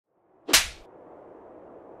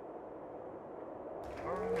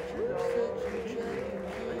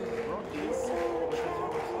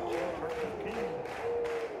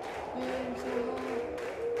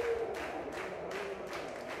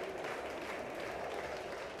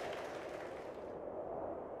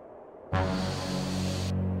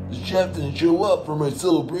The chef didn't show up for my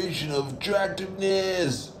celebration of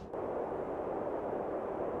attractiveness.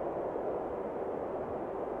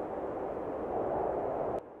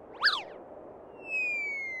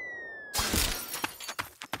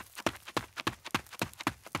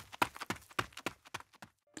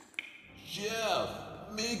 Chef,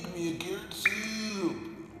 make me a carrot soup.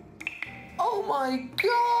 Oh my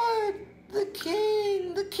God! The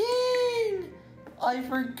king! The king! I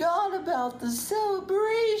forgot about the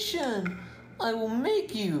celebration. I will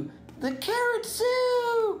make you the carrot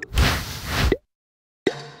soup.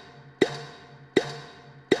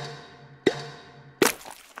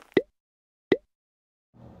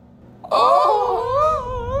 Oh!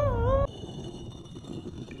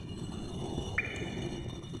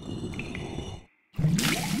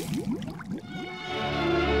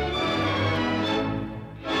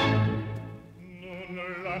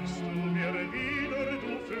 Nun lachst du mir wieder,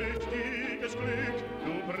 du flüchtiges Glück.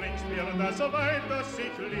 Du bringst mir das Weib, das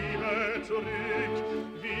ich liebe, zurück.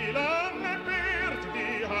 Wie lange währt,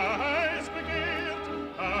 wie heiß begehrt,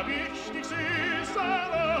 hab ich dich süß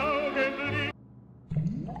ein Augenblick.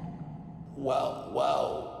 Wow,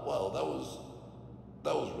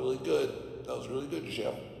 that was really good. That was really good,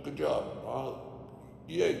 chef. Good job.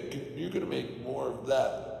 Yeah, you're gonna make more of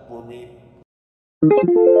that for me.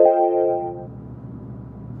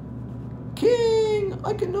 King,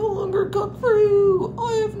 I can no longer cook for you.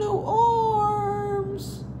 I have no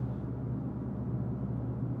arms.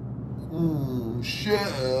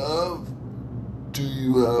 Chef, do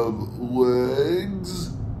you have legs?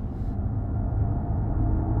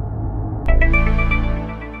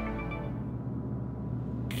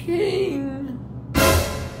 King,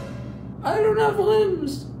 I don't have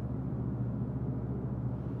limbs.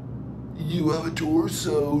 You have a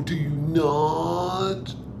torso, do you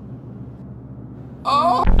not?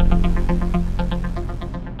 Oh!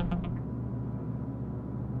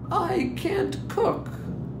 I can't cook.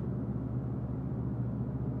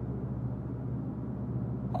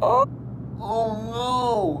 Oh! Oh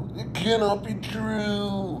no, it cannot be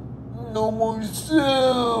true. No more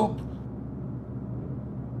soup.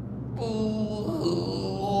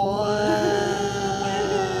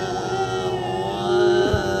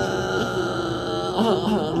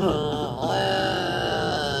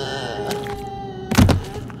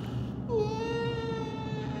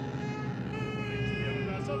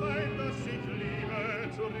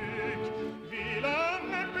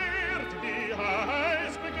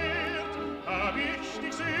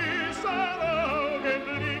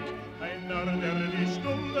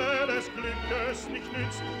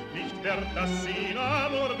 Nicht wert, dass ihn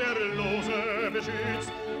nur der Lose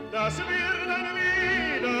beschützt, das wird ein